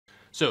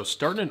So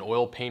starting an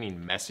oil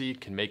painting messy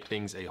can make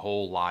things a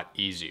whole lot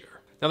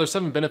easier. Now there's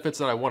 7 benefits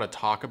that I want to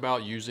talk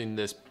about using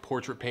this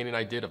portrait painting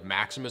I did of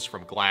Maximus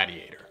from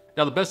Gladiator.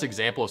 Now the best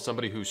example of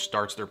somebody who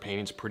starts their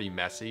paintings pretty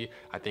messy,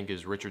 I think,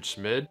 is Richard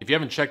Schmid. If you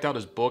haven't checked out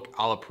his book,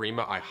 Alla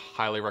Prima, I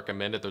highly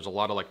recommend it. There's a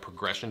lot of like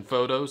progression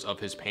photos of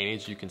his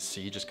paintings. You can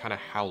see just kind of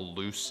how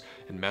loose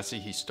and messy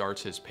he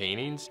starts his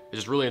paintings. It's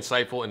just really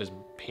insightful and his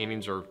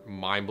paintings are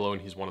mind-blowing.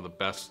 He's one of the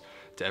best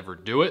to ever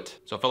do it.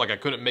 So I felt like I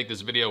couldn't make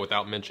this video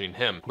without mentioning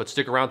him. But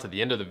stick around to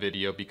the end of the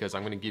video because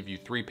I'm gonna give you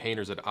 3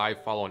 painters that I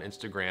follow on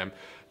Instagram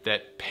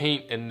that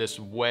paint in this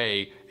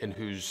way and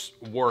whose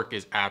work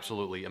is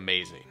absolutely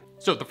amazing.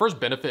 So the first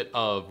benefit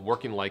of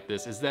working like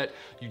this is that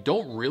you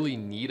don't really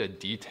need a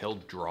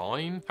detailed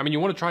drawing. I mean,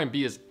 you want to try and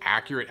be as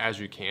accurate as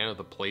you can of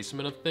the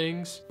placement of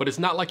things, but it's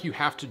not like you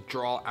have to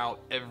draw out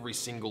every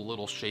single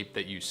little shape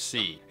that you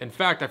see. In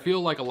fact, I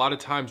feel like a lot of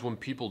times when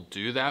people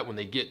do that, when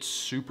they get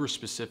super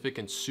specific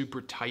and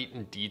super tight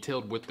and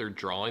detailed with their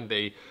drawing,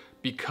 they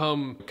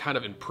become kind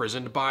of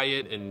imprisoned by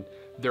it and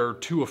they're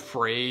too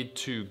afraid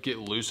to get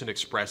loose and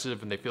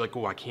expressive and they feel like,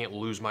 oh, I can't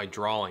lose my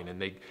drawing.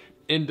 And they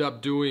end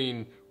up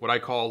doing what I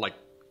call like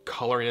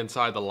coloring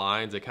inside the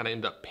lines. They kind of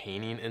end up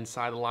painting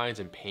inside the lines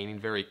and painting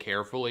very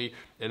carefully.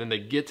 And then they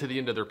get to the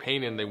end of their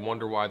painting and they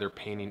wonder why their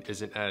painting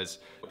isn't as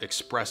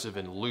expressive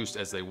and loose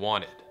as they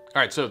wanted.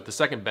 All right, so the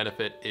second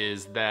benefit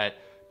is that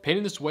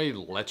painting this way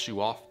lets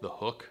you off the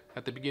hook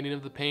at the beginning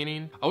of the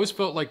painting. I always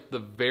felt like the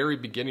very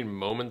beginning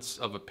moments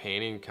of a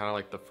painting, kind of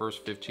like the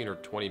first 15 or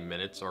 20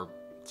 minutes, are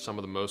some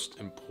of the most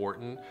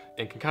important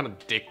and can kind of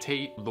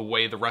dictate the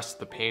way the rest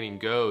of the painting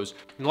goes.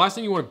 And the last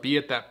thing you want to be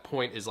at that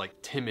point is like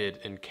timid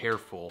and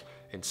careful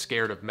and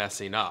scared of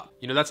messing up.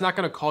 You know, that's not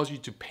going to cause you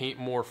to paint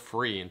more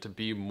free and to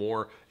be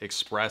more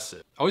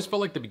expressive. I always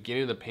felt like the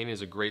beginning of the painting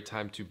is a great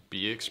time to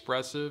be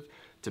expressive,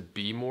 to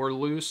be more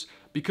loose,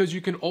 because you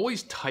can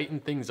always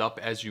tighten things up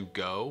as you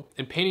go.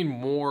 And painting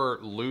more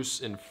loose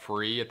and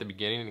free at the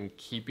beginning and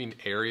keeping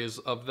areas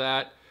of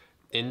that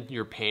in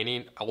your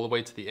painting all the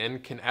way to the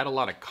end can add a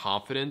lot of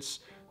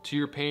confidence to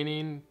your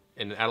painting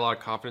and add a lot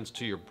of confidence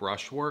to your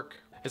brushwork.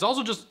 It's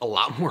also just a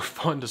lot more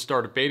fun to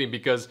start a painting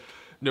because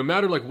no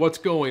matter like what's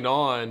going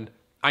on,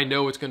 I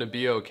know it's gonna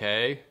be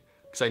okay.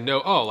 Because I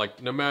know, oh,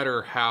 like no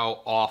matter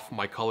how off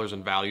my colors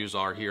and values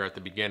are here at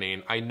the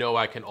beginning, I know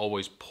I can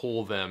always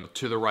pull them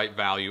to the right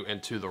value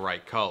and to the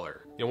right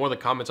color. You know, one of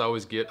the comments I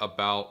always get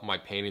about my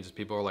paintings is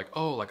people are like,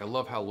 oh, like I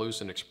love how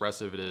loose and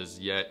expressive it is,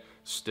 yet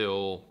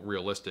still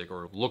realistic,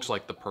 or looks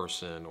like the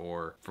person,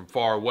 or from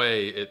far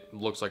away it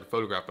looks like a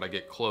photograph, but I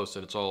get close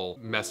and it's all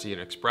messy and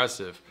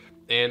expressive.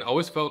 And I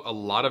always felt a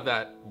lot of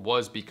that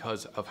was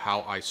because of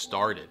how I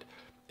started.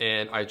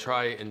 And I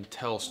try and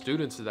tell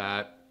students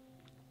that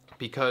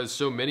because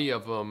so many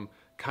of them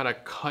kind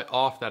of cut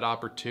off that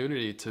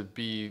opportunity to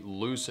be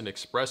loose and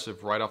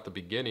expressive right off the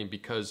beginning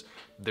because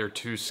they're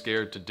too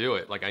scared to do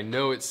it. Like, I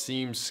know it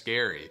seems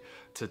scary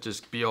to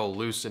just be all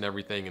loose and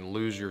everything and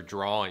lose your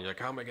drawing. You're like,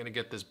 how am I gonna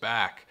get this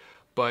back?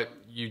 But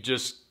you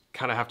just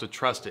kind of have to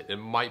trust it. It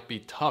might be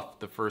tough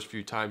the first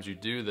few times you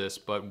do this,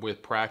 but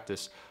with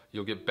practice,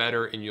 you'll get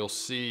better and you'll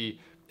see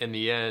in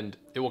the end,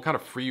 it will kind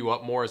of free you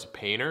up more as a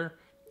painter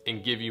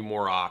and give you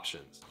more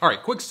options. All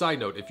right, quick side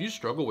note, if you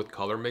struggle with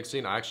color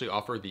mixing, I actually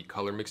offer the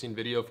color mixing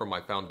video from my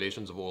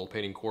Foundations of Oil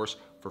Painting course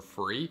for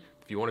free.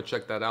 If you wanna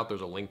check that out,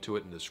 there's a link to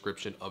it in the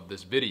description of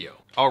this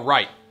video. All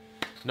right,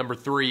 number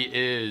 3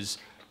 is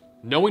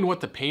knowing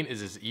what to paint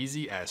is as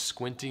easy as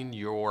squinting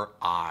your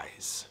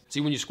eyes.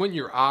 See, when you squint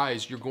your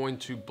eyes, you're going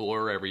to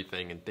blur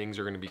everything and things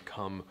are gonna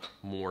become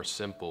more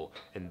simple.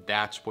 And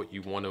that's what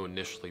you want to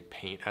initially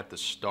paint at the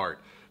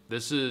start.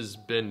 This has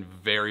been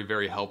very,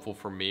 very helpful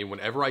for me.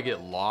 Whenever I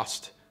get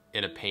lost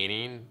in a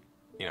painting,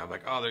 you know, I'm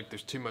like, oh,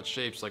 there's too much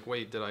shapes. Like,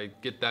 wait, did I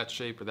get that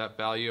shape or that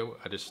value?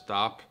 I just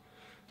stop,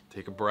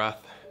 take a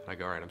breath. And I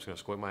go, all right, I'm just gonna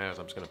squint my eyes.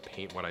 I'm just gonna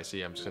paint what I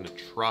see. I'm just gonna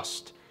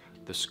trust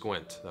the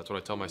squint. That's what I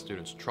tell my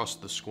students,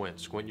 trust the squint.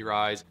 Squint your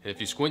eyes. And if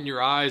you squint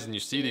your eyes and you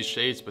see these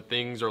shapes, but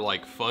things are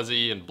like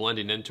fuzzy and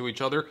blending into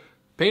each other,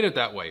 paint it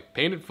that way.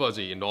 Paint it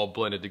fuzzy and all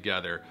blended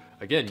together.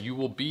 Again, you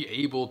will be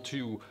able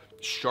to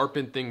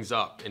sharpen things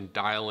up and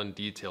dial in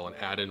detail and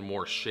add in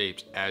more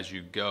shapes as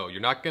you go. You're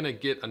not gonna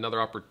get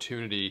another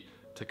opportunity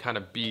to kind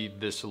of be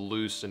this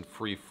loose and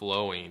free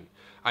flowing.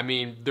 I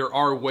mean, there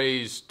are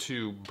ways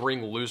to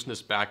bring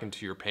looseness back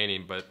into your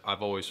painting, but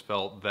I've always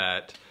felt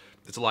that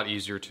it's a lot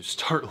easier to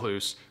start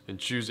loose and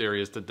choose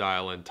areas to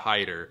dial in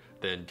tighter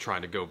than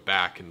trying to go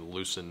back and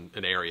loosen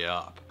an area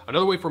up.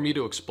 Another way for me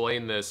to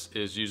explain this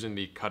is using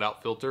the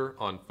cutout filter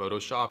on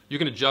Photoshop. You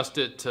can adjust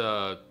it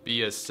to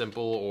be as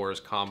simple or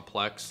as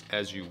complex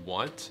as you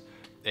want.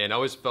 And I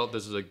always felt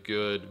this is a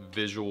good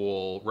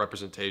visual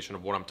representation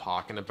of what I'm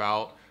talking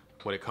about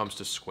when it comes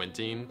to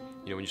squinting.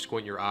 You know, when you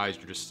squint your eyes,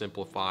 you're just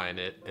simplifying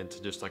it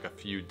into just like a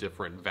few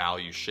different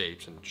value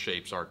shapes, and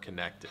shapes are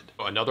connected.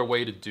 Another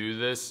way to do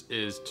this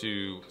is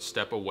to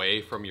step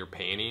away from your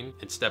painting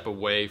and step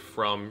away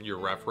from your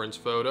reference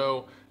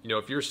photo. You know,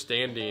 if you're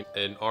standing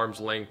an arm's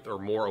length or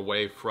more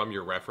away from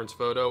your reference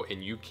photo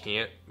and you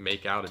can't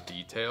make out a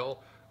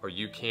detail, or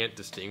you can't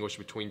distinguish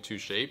between two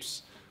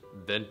shapes,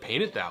 then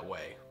paint it that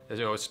way. As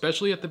you know,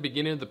 especially at the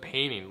beginning of the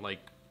painting, like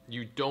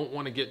you don't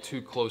want to get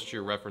too close to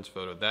your reference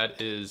photo.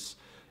 That is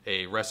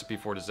a recipe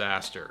for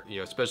disaster. You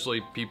know,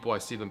 especially people, I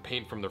see them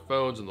paint from their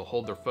phones and they'll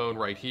hold their phone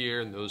right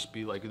here and they'll just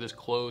be like this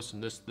close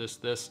and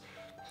this.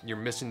 You're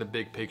missing the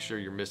big picture,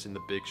 you're missing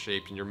the big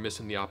shapes, and you're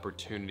missing the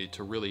opportunity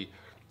to really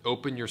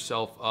open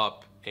yourself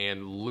up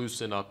and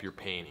loosen up your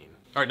painting.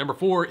 All right, number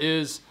 4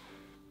 is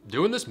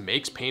doing this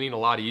makes painting a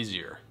lot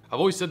easier. I've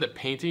always said that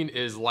painting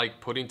is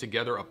like putting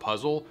together a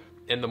puzzle,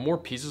 and the more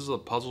pieces of the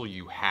puzzle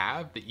you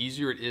have, the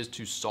easier it is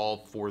to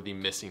solve for the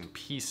missing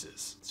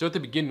pieces. So at the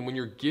beginning, when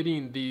you're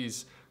getting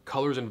these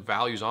colors and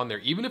values on there,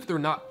 even if they're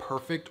not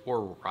perfect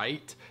or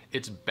right,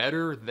 it's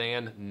better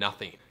than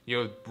nothing.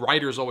 You know,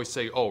 writers always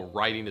say, oh,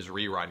 writing is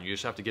rewriting. You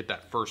just have to get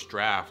that first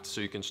draft so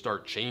you can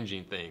start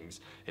changing things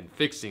and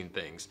fixing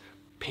things.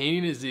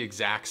 Painting is the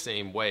exact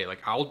same way.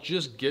 Like, I'll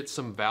just get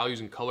some values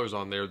and colors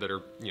on there that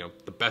are, you know,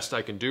 the best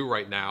I can do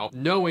right now,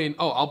 knowing,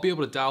 oh, I'll be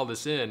able to dial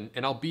this in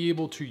and I'll be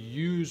able to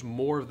use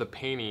more of the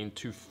painting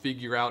to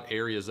figure out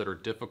areas that are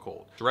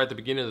difficult. So right at the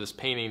beginning of this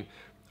painting,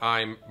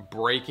 I'm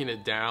breaking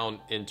it down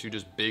into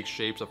just big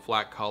shapes of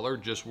flat color,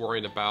 just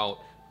worrying about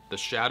the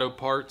shadow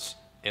parts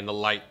and the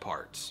light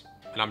parts.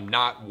 And I'm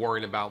not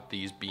worrying about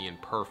these being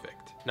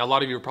perfect. Now, a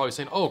lot of you are probably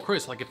saying, oh,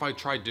 Chris, like if I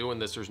try doing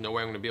this, there's no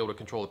way I'm gonna be able to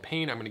control the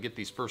paint. I'm gonna get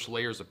these first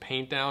layers of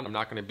paint down. I'm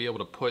not gonna be able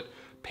to put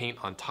paint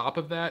on top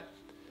of that.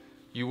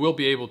 You will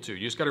be able to.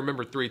 You just gotta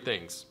remember 3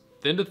 things: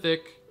 thin to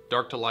thick,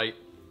 dark to light,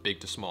 big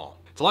to small.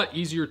 It's a lot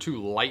easier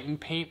to lighten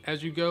paint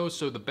as you go,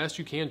 so the best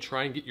you can,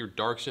 try and get your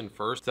darks in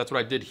first. That's what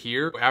I did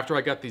here. After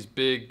I got these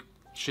big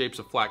shapes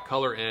of flat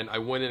color in, I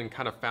went in and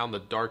kind of found the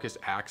darkest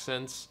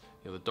accents,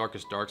 you know, the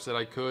darkest darks that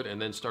I could,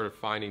 and then started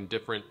finding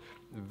different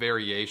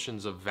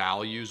variations of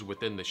values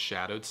within the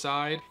shadowed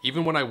side.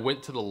 Even when I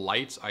went to the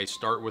lights, I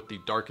start with the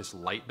darkest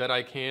light that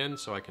I can,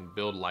 so I can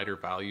build lighter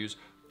values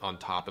on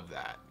top of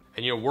that.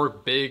 And you know,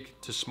 work big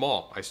to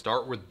small. I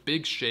start with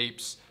big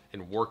shapes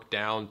and work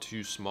down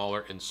to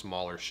smaller and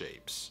smaller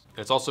shapes. And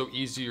it's also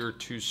easier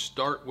to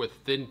start with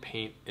thin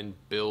paint and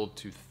build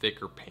to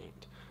thicker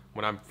paint.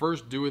 When I'm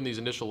first doing these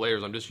initial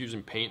layers, I'm just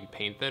using paint and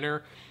paint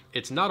thinner.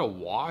 It's not a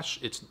wash,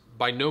 it's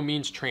by no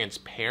means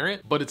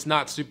transparent, but it's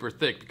not super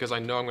thick because I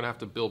know I'm gonna have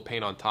to build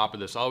paint on top of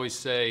this. I always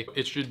say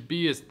it should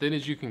be as thin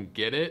as you can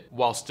get it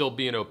while still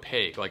being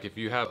opaque. Like if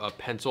you have a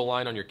pencil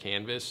line on your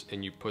canvas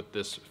and you put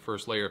this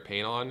first layer of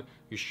paint on,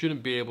 you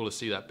shouldn't be able to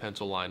see that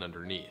pencil line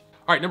underneath.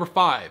 All right, number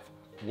 5.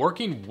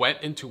 Working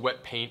wet into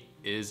wet paint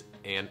is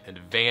an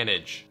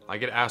advantage. I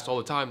get asked all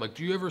the time, like,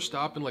 do you ever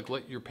stop and like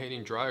let your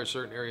painting dry or a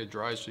certain area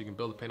dry so you can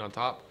build the paint on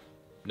top?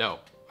 No,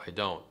 I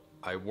don't.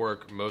 I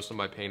work most of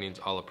my paintings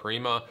a la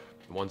prima.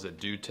 The ones that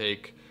do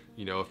take,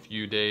 you know, a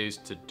few days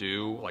to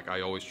do, like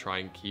I always try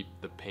and keep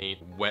the paint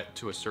wet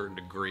to a certain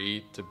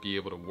degree to be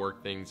able to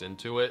work things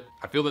into it.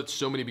 I feel that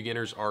so many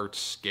beginners are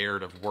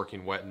scared of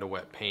working wet into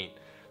wet paint,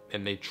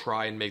 and they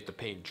try and make the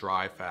paint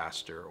dry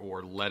faster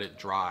or let it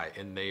dry,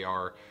 and they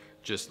are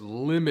just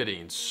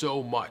limiting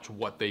so much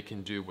what they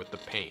can do with the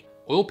paint.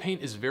 Oil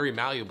paint is very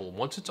malleable.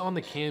 Once it's on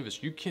the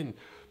canvas, you can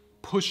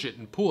push it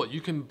and pull it.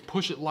 You can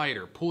push it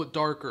lighter, pull it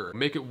darker,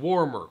 make it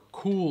warmer,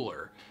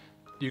 cooler.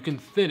 You can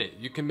thin it,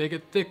 you can make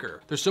it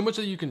thicker. There's so much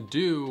that you can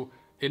do,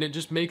 and it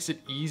just makes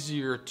it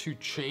easier to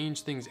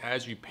change things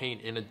as you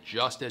paint and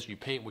adjust as you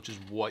paint, which is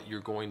what you're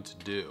going to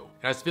do.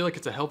 And I just feel like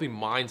it's a healthy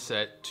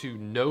mindset to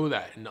know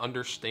that and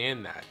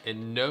understand that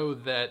and know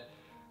that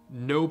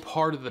no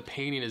part of the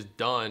painting is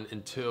done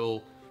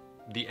until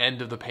the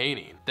end of the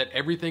painting, that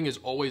everything is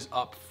always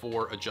up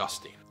for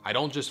adjusting. I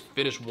don't just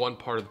finish one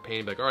part of the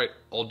painting, like, all right,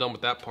 all done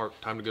with that part,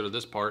 time to go to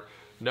this part.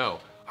 No,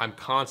 I'm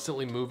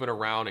constantly moving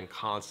around and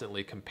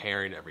constantly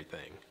comparing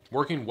everything.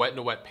 Working wet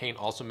into wet paint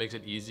also makes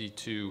it easy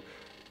to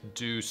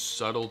do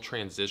subtle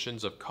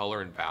transitions of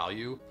color and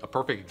value. A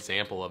perfect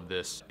example of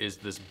this is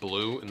this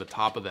blue in the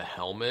top of the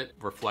helmet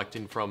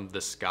reflecting from the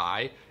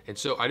sky. And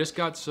so I just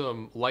got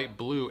some light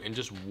blue and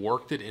just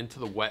worked it into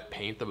the wet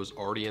paint that was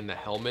already in the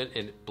helmet,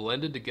 and it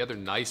blended together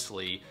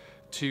nicely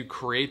to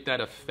create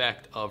that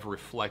effect of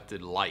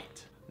reflected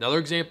light. Another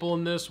example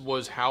in this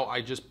was how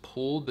I just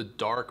pulled the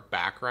dark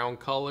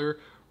background color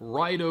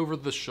right over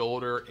the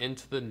shoulder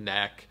into the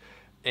neck,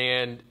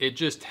 and it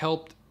just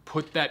helped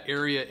put that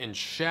area in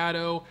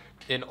shadow.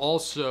 And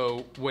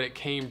also when it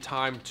came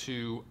time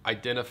to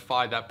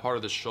identify that part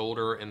of the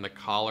shoulder and the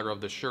collar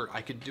of the shirt,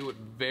 I could do it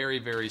very,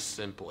 very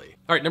simply.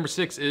 All right, number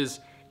 6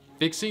 is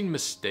fixing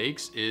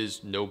mistakes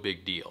is no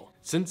big deal.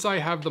 Since I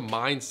have the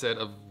mindset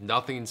of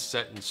nothing's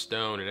set in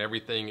stone and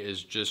everything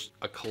is just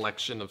a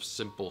collection of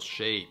simple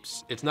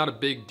shapes, it's not a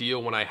big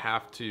deal when I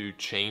have to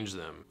change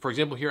them. For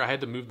example, here I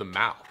had to move the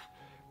mouth.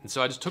 And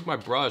so I just took my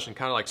brush and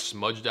kind of like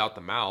smudged out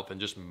the mouth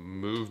and just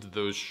moved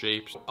those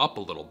shapes up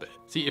a little bit.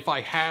 See, if I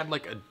had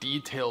like a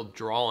detailed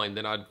drawing,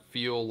 then I'd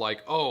feel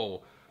like,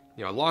 oh,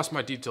 you know, I lost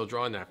my detailed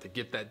drawing, I have to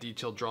get that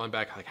detailed drawing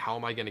back. Like, how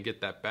am I gonna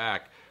get that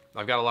back?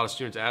 I've got a lot of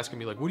students asking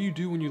me like, what do you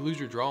do when you lose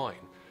your drawing?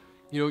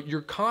 You know,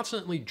 you're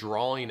constantly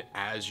drawing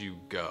as you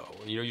go.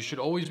 You know, you should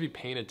always be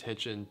paying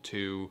attention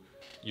to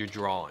your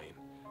drawing.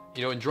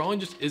 You know, and drawing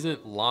just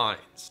isn't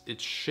lines,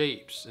 it's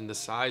shapes and the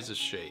size of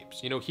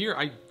shapes. You know, here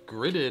I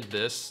gridded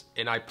this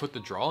and I put the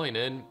drawing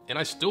in and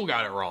I still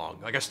got it wrong.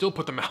 Like I still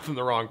put the mouth in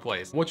the wrong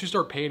place. Once you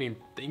start painting,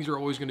 things are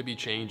always gonna be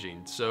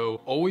changing.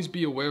 So always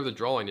be aware of the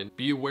drawing and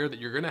be aware that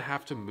you're gonna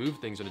have to move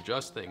things and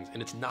adjust things.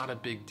 And it's not a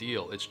big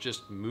deal. It's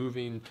just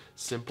moving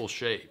simple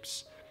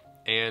shapes.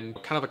 And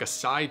kind of like a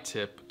side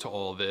tip to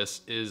all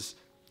this is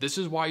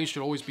why you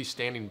should always be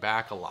standing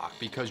back a lot,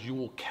 because you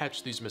will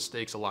catch these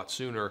mistakes a lot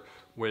sooner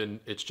when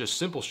it's just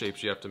simple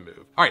shapes you have to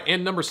move. All right,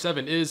 and number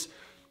 7 is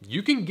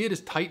you can get as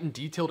tight and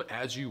detailed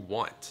as you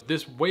want.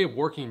 This way of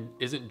working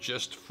isn't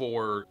just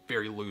for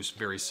very loose,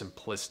 very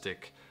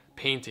simplistic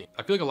painting.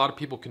 I feel like a lot of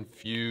people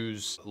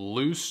confuse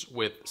loose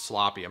with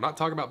sloppy. I'm not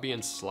talking about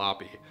being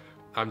sloppy.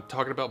 I'm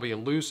talking about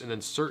being loose, and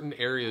then certain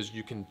areas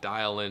you can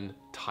dial in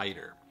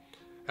tighter.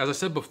 As I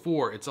said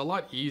before, it's a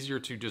lot easier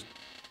to just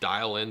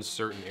dial in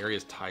certain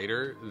areas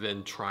tighter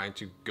than trying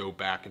to go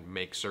back and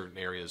make certain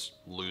areas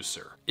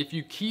looser. If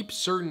you keep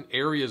certain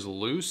areas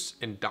loose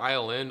and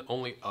dial in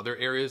only other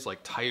areas like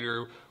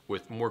tighter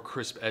with more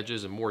crisp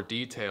edges and more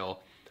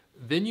detail,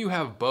 then you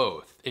have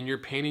both and your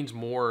painting's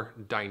more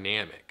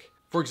dynamic.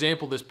 For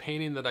example, this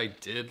painting that I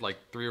did like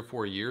 3 or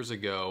 4 years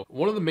ago,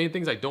 one of the main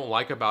things I don't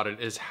like about it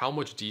is how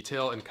much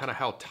detail and kind of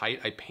how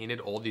tight I painted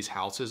all these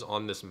houses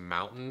on this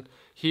mountain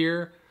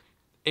here.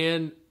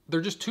 And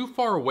they're just too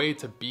far away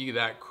to be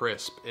that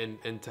crisp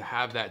and to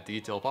have that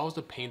detail. If I was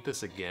to paint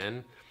this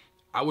again,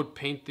 I would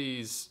paint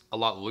these a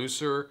lot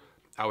looser.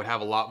 I would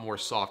have a lot more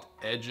soft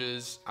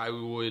edges. I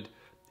would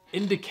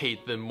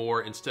indicate them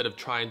more instead of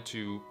trying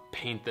to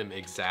paint them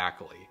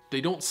exactly.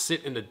 They don't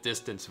sit in the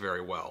distance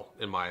very well,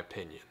 in my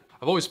opinion.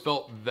 I've always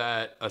felt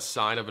that a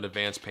sign of an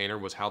advanced painter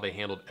was how they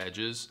handled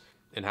edges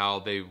and how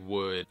they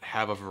would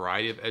have a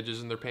variety of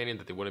edges in their painting,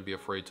 that they wouldn't be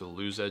afraid to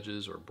lose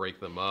edges or break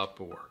them up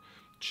or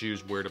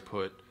choose where to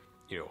put,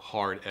 you know,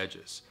 hard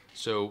edges.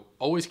 So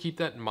always keep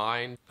that in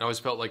mind. I always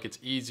felt like it's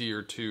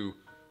easier to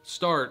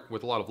start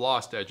with a lot of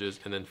lost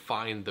edges and then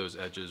find those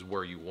edges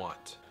where you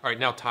want. All right,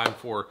 now time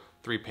for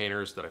 3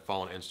 painters that I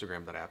follow on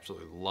Instagram that I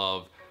absolutely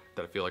love,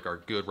 that I feel like are a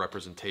good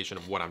representation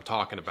of what I'm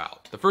talking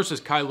about. The first is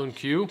Kai Lun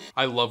Q.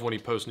 I love when he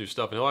posts new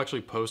stuff, and he'll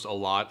actually post a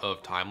lot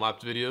of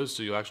time-lapse videos,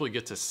 so you'll actually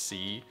get to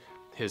see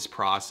his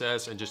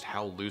process and just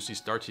how loose he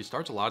starts. He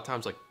starts a lot of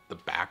times like the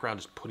background,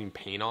 just putting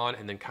paint on,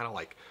 and then kind of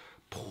like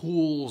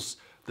pulls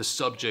the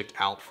subject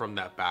out from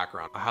that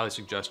background. I highly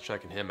suggest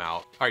checking him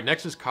out. All right,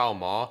 next is Kyle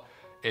Ma,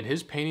 and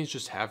his paintings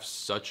just have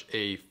such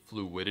a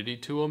fluidity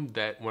to them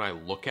that when I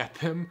look at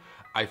them,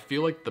 I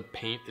feel like the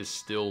paint is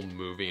still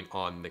moving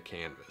on the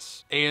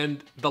canvas.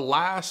 And the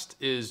last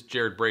is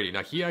Jared Brady.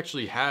 Now he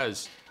actually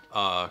has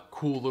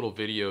cool little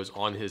videos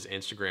on his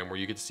Instagram where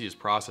you get to see his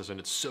process,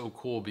 and it's so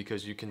cool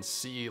because you can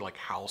see like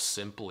how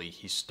simply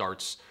he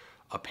starts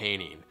a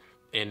painting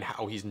and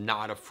how he's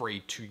not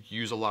afraid to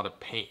use a lot of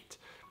paint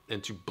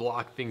and to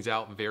block things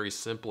out very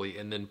simply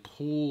and then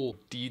pull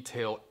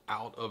detail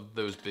out of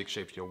those big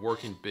shapes, you know,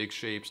 working big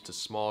shapes to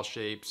small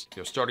shapes, you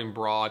know, starting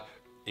broad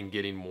and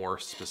getting more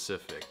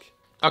specific.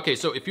 Okay,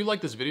 so if you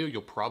like this video,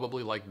 you'll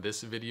probably like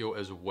this video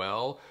as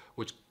well,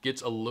 which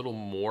gets a little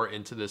more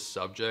into this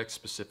subject,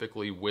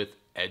 specifically with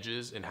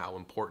edges and how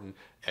important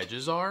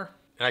edges are.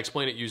 And I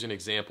explain it using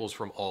examples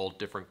from all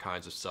different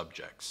kinds of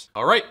subjects.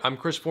 All right, I'm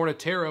Chris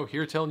Fornatero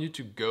here telling you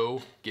to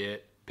go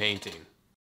get painting.